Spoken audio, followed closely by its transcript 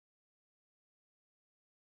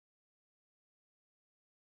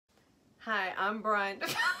Hi, I'm Brian.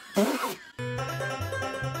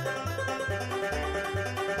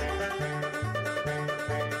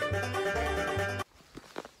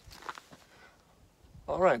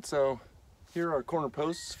 All right, so here are corner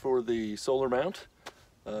posts for the solar mount.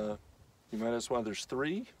 You might ask why there's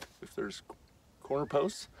three, if there's corner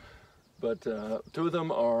posts, but two of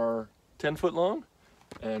them are 10 foot long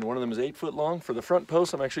and one of them is 8 foot long. For the front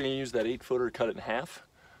post, I'm actually going to use that 8-footer, cut it in half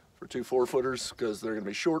for two 4-footers because they're going to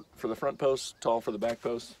be short for the front posts, tall for the back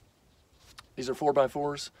posts. These are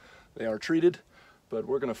 4x4s. They are treated, but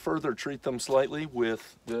we're going to further treat them slightly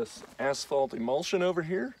with this asphalt emulsion over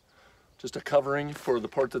here. Just a covering for the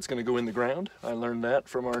part that's going to go in the ground. I learned that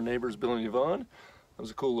from our neighbors Bill and Yvonne. That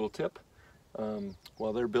was a cool little tip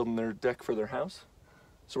while they're building their deck for their house.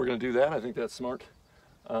 So we're going to do that. I think that's smart.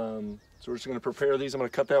 So we're just going to prepare these. I'm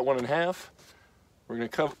going to cut that one in half. We're going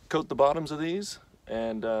to coat the bottoms of these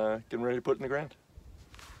and get them ready to put in the ground.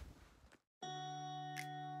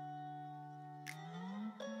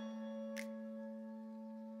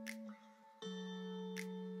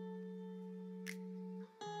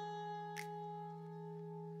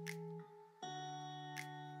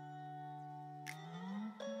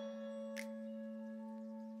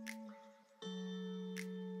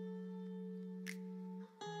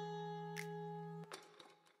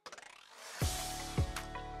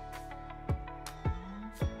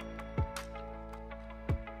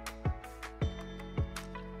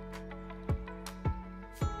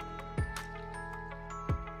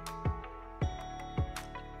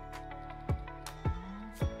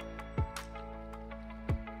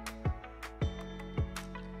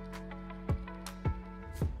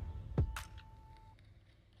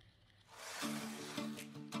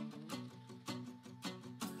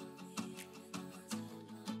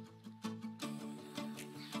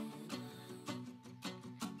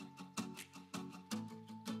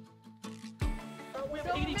 We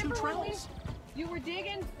have 82 trowels. You were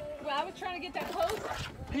digging when I was trying to get that post?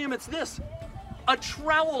 Pam, it's this. A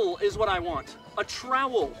trowel is what I want. A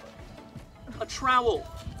trowel. A trowel.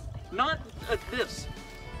 Not this.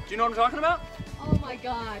 Do you know what I'm talking about? Oh my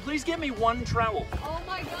God. Please get me one trowel. Oh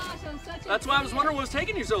my gosh, I'm such a That's why I was wondering what was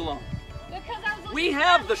taking you so long. Because I was We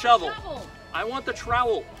have the shovel. I want the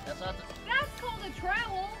trowel. That's called a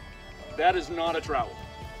trowel. That is not a trowel.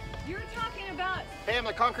 You're talking about... Pam,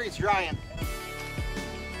 the concrete's drying.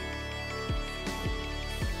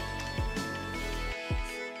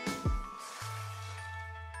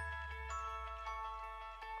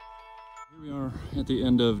 Here we are at the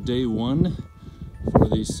end of day one for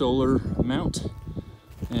the solar mount,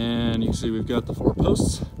 and you can see we've got the 4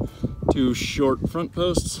 posts, 2 short front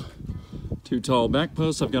posts, 2 tall back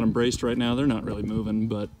posts. I've got them braced right now. They're not really moving,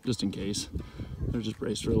 but just in case, they're just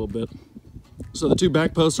braced for a little bit. So the 2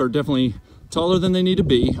 back posts are definitely taller than they need to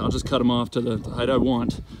be. I'll just cut them off to the height I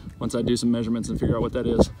want once I do some measurements and figure out what that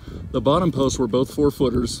is. The bottom posts were both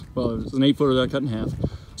 4-footers. Well, it was an 8-footer that I cut in half.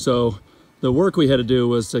 So the work we had to do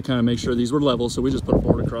was to kind of make sure these were level, so we just put a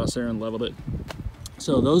board across there and leveled it.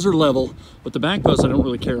 So those are level, but the back posts I don't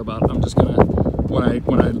really care about. I'm just gonna, when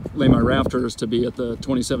I lay my rafters to be at the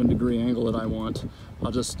 27-degree angle that I want,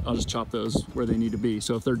 I'll just chop those where they need to be.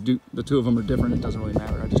 So if they're the 2 of them are different, it doesn't really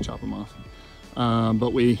matter. I just chop them off.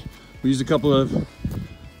 But we used a couple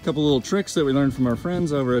little tricks that we learned from our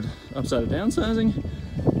friends over at Upside of Downsizing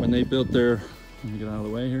when they built their. Let me get out of the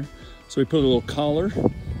way here. So we put a little collar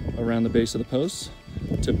around the base of the posts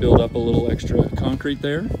to build up a little extra concrete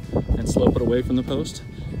there and slope it away from the post.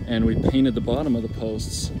 And we painted the bottom of the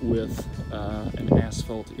posts with an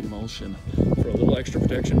asphalt emulsion for a little extra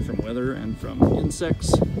protection from weather and from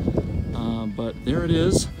insects. But there it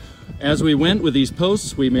is. As we went with these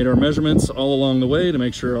posts, we made our measurements all along the way to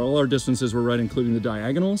make sure all our distances were right, including the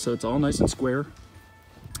diagonal, so it's all nice and square.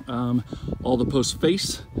 All the posts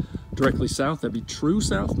face directly south. That'd be true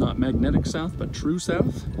south, not magnetic south, but true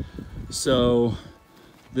south. So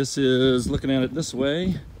this is, looking at it this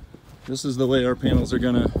way, this is the way our panels are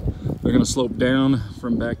they're gonna slope down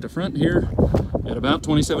from back to front here at about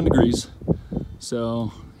 27 degrees.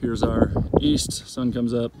 So here's our east, sun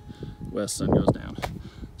comes up, west, sun goes down.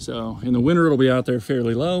 So in the winter it'll be out there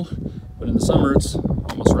fairly low, but in the summer it's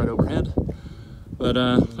almost right overhead. But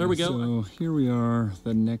there we go. So here we are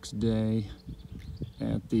the next day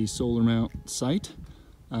at the solar mount site.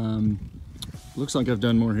 Looks like I've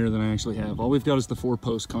done more here than I actually have. All we've got is the 4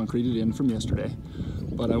 posts concreted in from yesterday,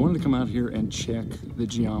 but I wanted to come out here and check the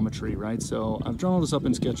geometry, right? So I've drawn all this up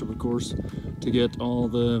in SketchUp, of course, to get all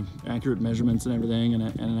the accurate measurements and everything, and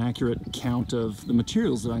an accurate count of the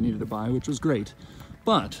materials that I needed to buy, which was great.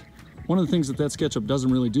 But one of the things that SketchUp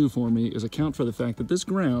doesn't really do for me is account for the fact that this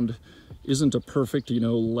ground isn't a perfect, you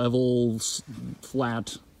know, level,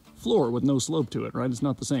 flat floor with no slope to it, right? It's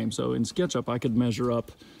not the same. So in SketchUp, I could measure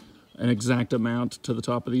up an exact amount to the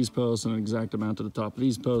top of these posts and an exact amount to the top of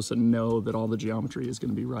these posts and know that all the geometry is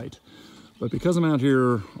going to be right. But because I'm out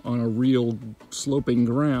here on a real sloping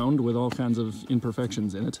ground with all kinds of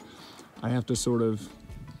imperfections in it, I have to sort of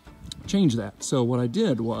change that. So what I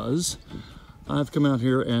did was, I've come out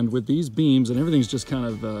here and with these beams, and everything's just kind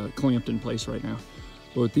of clamped in place right now,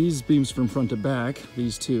 but with these beams from front to back,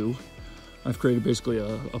 these two, I've created basically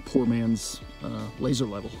a poor man's laser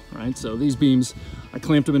level, right? So these beams, I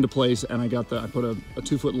clamped them into place and I put a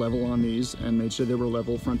 2-foot level on these and made sure they were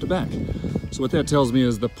level front to back. So what that tells me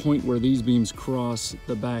is the point where these beams cross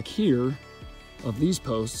the back here of these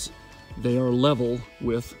posts, they are level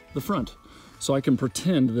with the front. So I can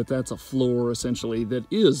pretend that that's a floor essentially that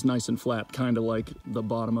is nice and flat, kind of like the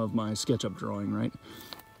bottom of my SketchUp drawing, right?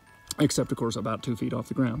 Except of course about 2 feet off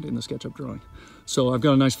the ground in the SketchUp drawing. So I've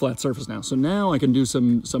got a nice flat surface now. So now I can do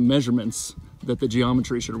some measurements that the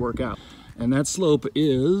geometry should work out. And that slope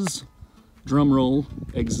is, drum roll,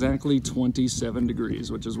 exactly 27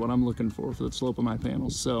 degrees, which is what I'm looking for the slope of my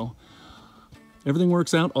panels. So everything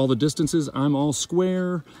works out, all the distances, I'm all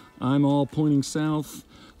square, I'm all pointing south.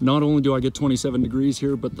 Not only do I get 27 degrees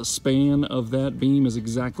here, but the span of that beam is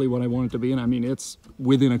exactly what I want it to be. And I mean, it's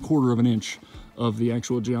within 1/4 of an inch of the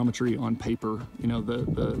actual geometry on paper, you know,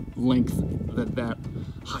 the length that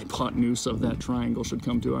hypotenuse of that triangle should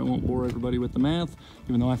come to. I won't bore everybody with the math,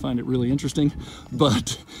 even though I find it really interesting.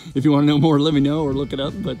 But if you want to know more, let me know or look it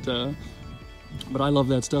up. But I love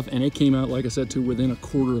that stuff. And it came out, like I said, to within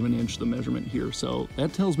 1/4 of an inch, the measurement here. So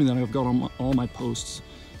that tells me that I've got all my posts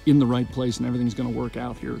in the right place and everything's going to work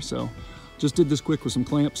out here. So just did this quick with some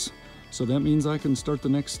clamps. So that means I can start the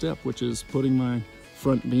next step, which is putting my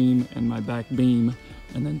front beam and my back beam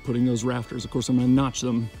and then putting those rafters. Of course, I'm going to notch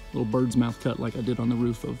them, little bird's mouth cut like I did on the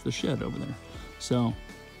roof of the shed over there. So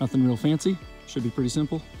nothing real fancy, should be pretty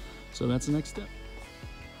simple. So that's the next step.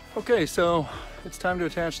 Okay, so it's time to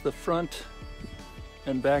attach the front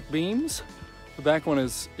and back beams. The back one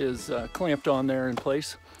is clamped on there in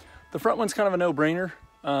place. The front one's kind of a no-brainer.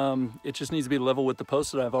 It just needs to be level with the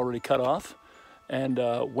posts that I've already cut off. And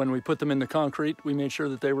when we put them in the concrete, we made sure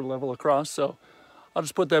that they were level across. So I'll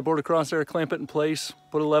just put that board across there, clamp it in place,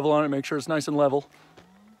 put a level on it, make sure it's nice and level.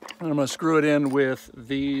 And I'm gonna screw it in with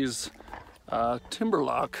these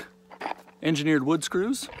Timberlock engineered wood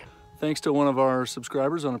screws. Thanks to one of our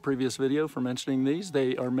subscribers on a previous video for mentioning these.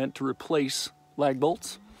 They are meant to replace lag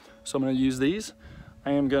bolts. So I'm gonna use these.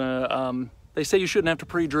 I am gonna, they say you shouldn't have to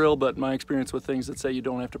pre-drill, but my experience with things that say you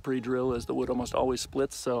don't have to pre-drill is the wood almost always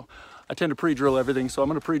splits. So I tend to pre-drill everything. So I'm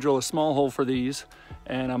gonna pre-drill a small hole for these.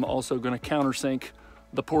 And I'm also gonna countersink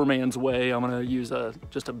the poor man's way. I'm gonna use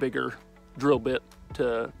just a bigger drill bit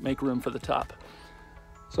to make room for the top.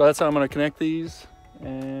 So that's how I'm gonna connect these,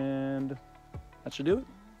 and that should do it.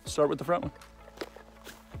 Start with the front one.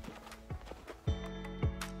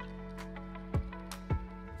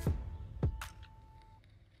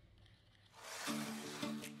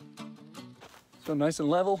 So nice and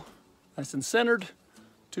level, nice and centered,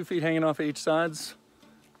 2 feet hanging off each sides,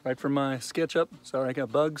 right from my SketchUp. Sorry, I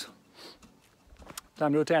got bugs.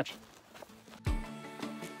 Time to attach.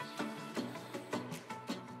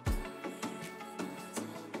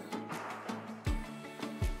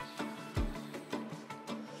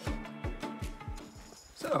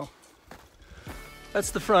 So that's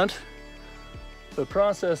the front. The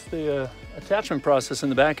process, the attachment process in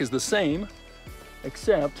the back is the same,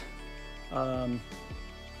 except I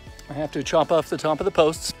have to chop off the top of the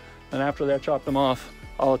posts, and after that, chop them off,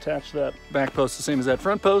 I'll attach that back post the same as that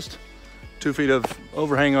front post. 2 feet of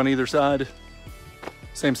overhang on either side,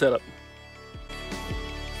 same setup.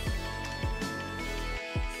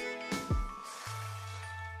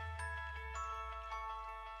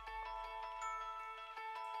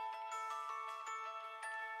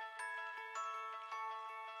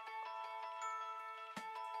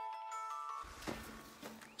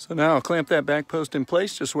 So now I'll clamp that back post in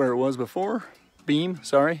place just where it was before.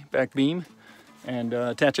 Back beam, and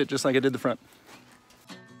attach it just like I did the front.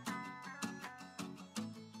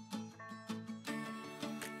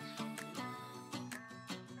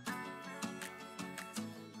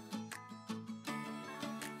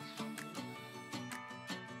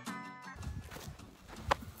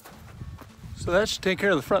 So that should take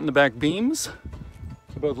care of the front and the back beams.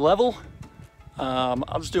 They're both level.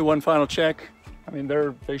 I'll just do one final check. I mean,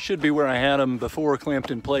 they should be where I had them before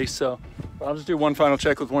clamped in place, so I'll just do one final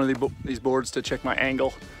check with one of these boards to check my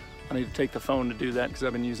angle. I need to take the phone to do that because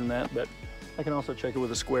I've been using that, but I can also check it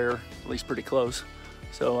with a square, at least pretty close.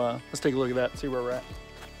 So let's take a look at that and see where we're at.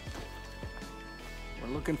 We're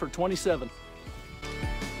looking for 27.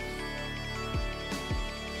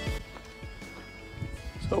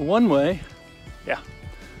 So one way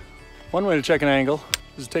to check an angle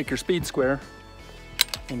is to take your speed square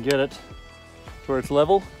and get it to where it's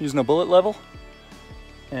level, using a bullet level,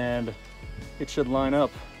 and it should line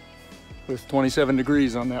up with 27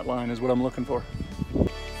 degrees on that line is what I'm looking for.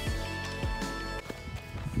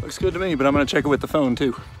 Looks good to me, but I'm gonna check it with the phone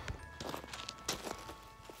too.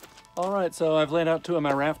 All right, so I've laid out two of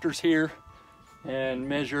my rafters here and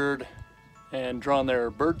measured and drawn their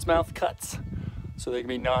bird's mouth cuts so they can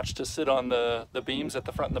be notched to sit on the beams at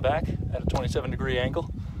the front and the back at a 27-degree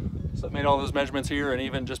angle. So I made all those measurements here, and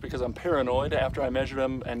even just because I'm paranoid, after I measured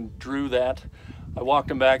them and drew that, I walked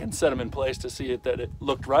them back and set them in place to see that it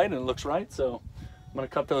looked right, and it looks right. So I'm gonna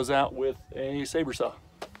cut those out with a saber saw.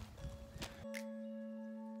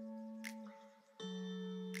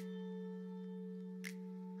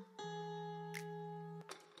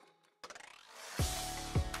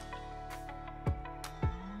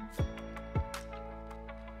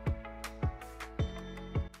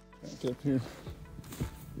 Up here.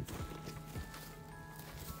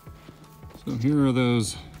 So here are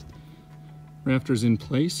those rafters in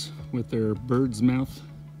place with their bird's mouth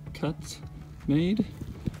cuts made.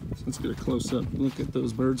 So let's get a close-up look at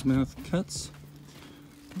those bird's mouth cuts.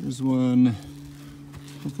 There's one.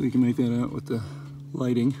 Hopefully you can make that out with the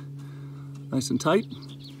lighting. Nice and tight.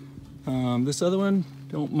 This other one,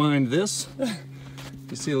 don't mind this.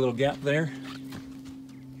 You see a little gap there?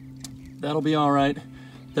 That'll be all right.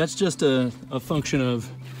 That's just a function of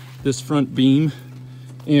this front beam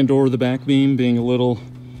and or the back beam being a little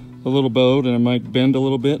bowed, and it might bend a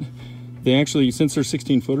little bit. They actually, since they're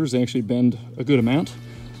 16 footers, they actually bend a good amount.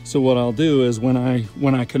 So what I'll do is when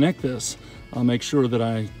I connect this, I'll make sure that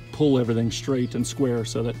I pull everything straight and square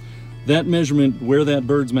so that that measurement where that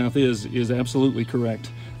bird's mouth is absolutely correct.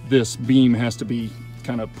 This beam has to be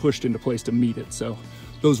kind of pushed into place to meet it. So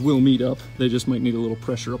those will meet up. They just might need a little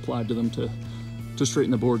pressure applied to them to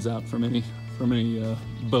straighten the boards out from any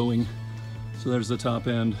bowing. So there's the top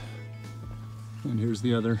end, and here's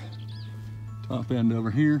the other top end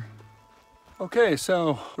over here. Okay,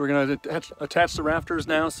 so we're gonna attach the rafters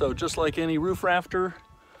now. So just like any roof rafter,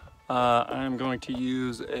 I'm going to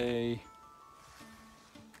use a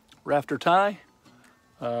rafter tie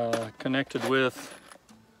connected with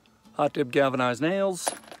hot dip galvanized nails.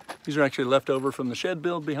 These are actually left over from the shed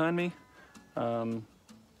build behind me.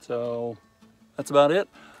 So that's about it.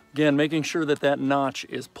 Again, making sure that that notch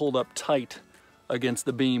is pulled up tight against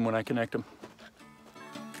the beam when I connect them.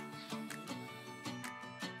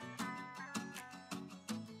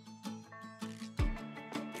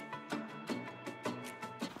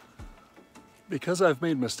 Because I've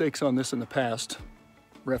made mistakes on this in the past,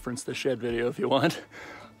 reference the shed video if you want,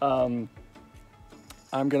 I'm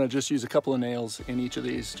gonna just use a couple of nails in each of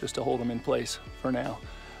these just to hold them in place for now,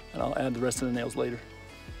 and I'll add the rest of the nails later.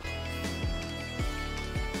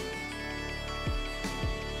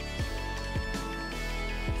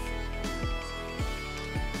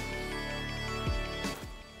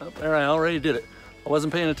 There, I already did it. I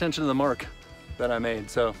wasn't paying attention to the mark that I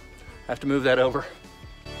made, so I have to move that over.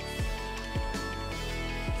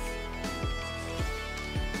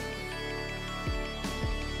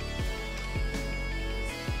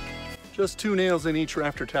 Just 2 nails in each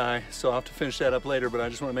rafter tie, so I'll have to finish that up later, but I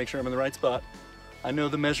just want to make sure I'm in the right spot. I know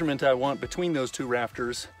the measurement I want between those 2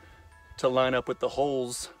 rafters to line up with the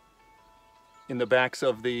holes in the backs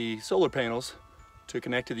of the solar panels to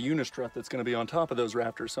connect to the unistrut that's going to be on top of those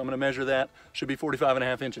rafters. So I'm going to measure that. Should be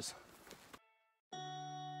 45.5 inches.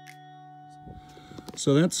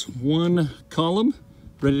 So that's one column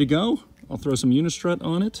ready to go. I'll throw some unistrut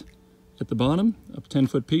on it at the bottom, a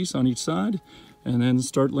 10-foot piece on each side, and then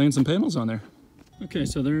start laying some panels on there. Okay,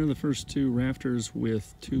 so there are the first 2 rafters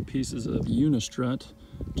with 2 pieces of unistrut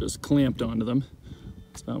just clamped onto them.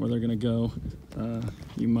 That's about where they're going to go.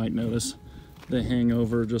 You might notice they hang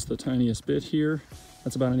over just the tiniest bit here.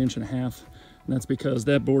 That's about 1.5 inches, and that's because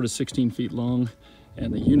that board is 16 feet long,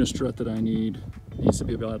 and the unistrut that I need needs to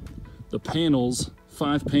be about the panels,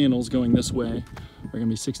 5 panels going this way are gonna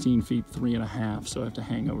be 16 feet 3.5, so I have to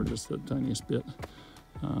hang over just the tiniest bit.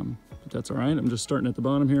 But that's all right. I'm just starting at the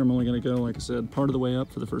bottom here. I'm only gonna go, like I said, part of the way up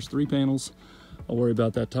for the first 3 panels. I'll worry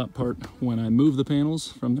about that top part when I move the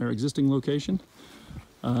panels from their existing location.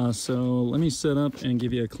 So let me set up and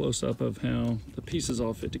give you a close-up of how the pieces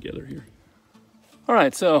all fit together here. All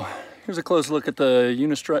right, so here's a close look at the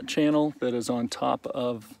unistrut channel that is on top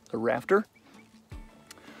of the rafter.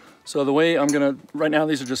 So the way I'm gonna, right now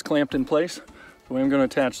these are just clamped in place. The way I'm gonna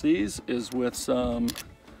attach these is with some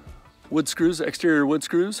wood screws, exterior wood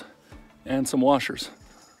screws, and some washers.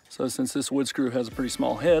 So since this wood screw has a pretty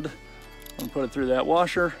small head, I'm gonna put it through that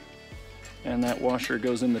washer, and that washer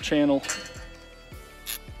goes in the channel.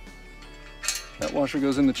 That washer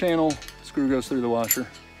goes in the channel, screw goes through the washer,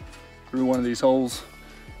 through one of these holes,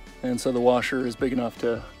 and so the washer is big enough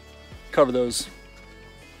to cover those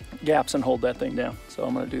gaps and hold that thing down. So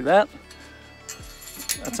I'm gonna do that.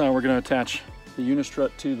 That's how we're gonna attach the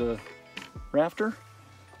unistrut to the rafter.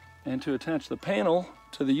 And to attach the panel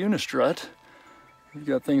to the unistrut, we've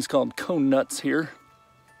got things called cone nuts here.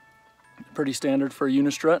 Pretty standard for a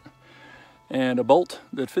unistrut. And a bolt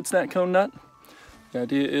that fits that cone nut. The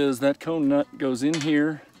idea is that cone nut goes in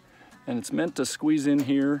here, and it's meant to squeeze in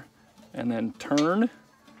here and then turn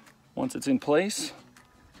once it's in place.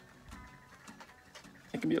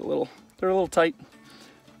 It can be they're a little tight.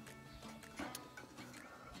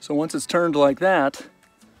 So once it's turned like that,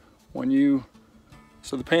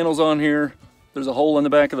 so the panel's on here, there's a hole in the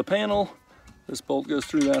back of the panel. This bolt goes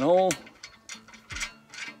through that hole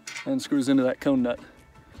and screws into that cone nut.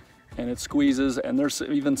 And it squeezes, and there's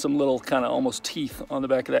even some little kind of almost teeth on the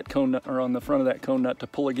back of that cone nut, or on the front of that cone nut to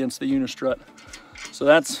pull against the unistrut.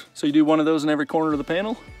 So you do one of those in every corner of the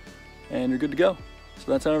panel, and you're good to go.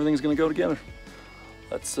 So that's how everything's gonna go together.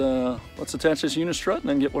 Let's attach this unistrut and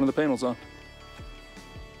then get one of the panels on.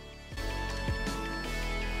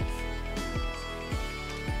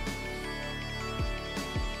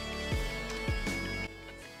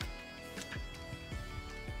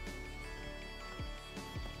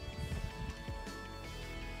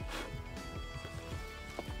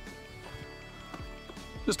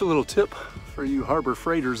 Just a little tip for you Harbor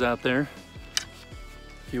Freighters out there.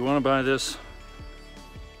 If you want to buy this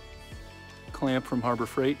clamp from Harbor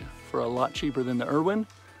Freight for a lot cheaper than the Irwin,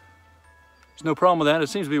 there's no problem with that. It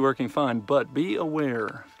seems to be working fine, but be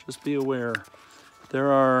aware, just be aware.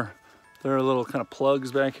 There are little kind of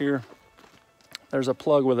plugs back here. There's a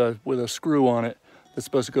plug with a screw on it that's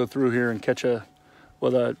supposed to go through here and catch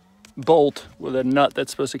with a bolt with a nut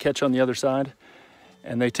that's supposed to catch on the other side.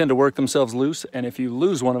 And they tend to work themselves loose, and if you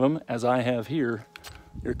lose one of them, as I have here,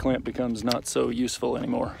 your clamp becomes not so useful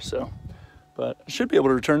anymore. But I should be able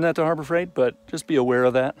to return that to Harbor Freight, but just be aware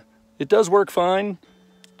of that. It does work fine,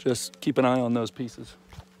 just keep an eye on those pieces.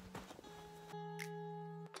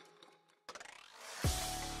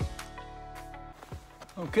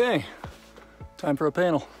 Okay, time for a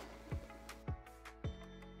panel.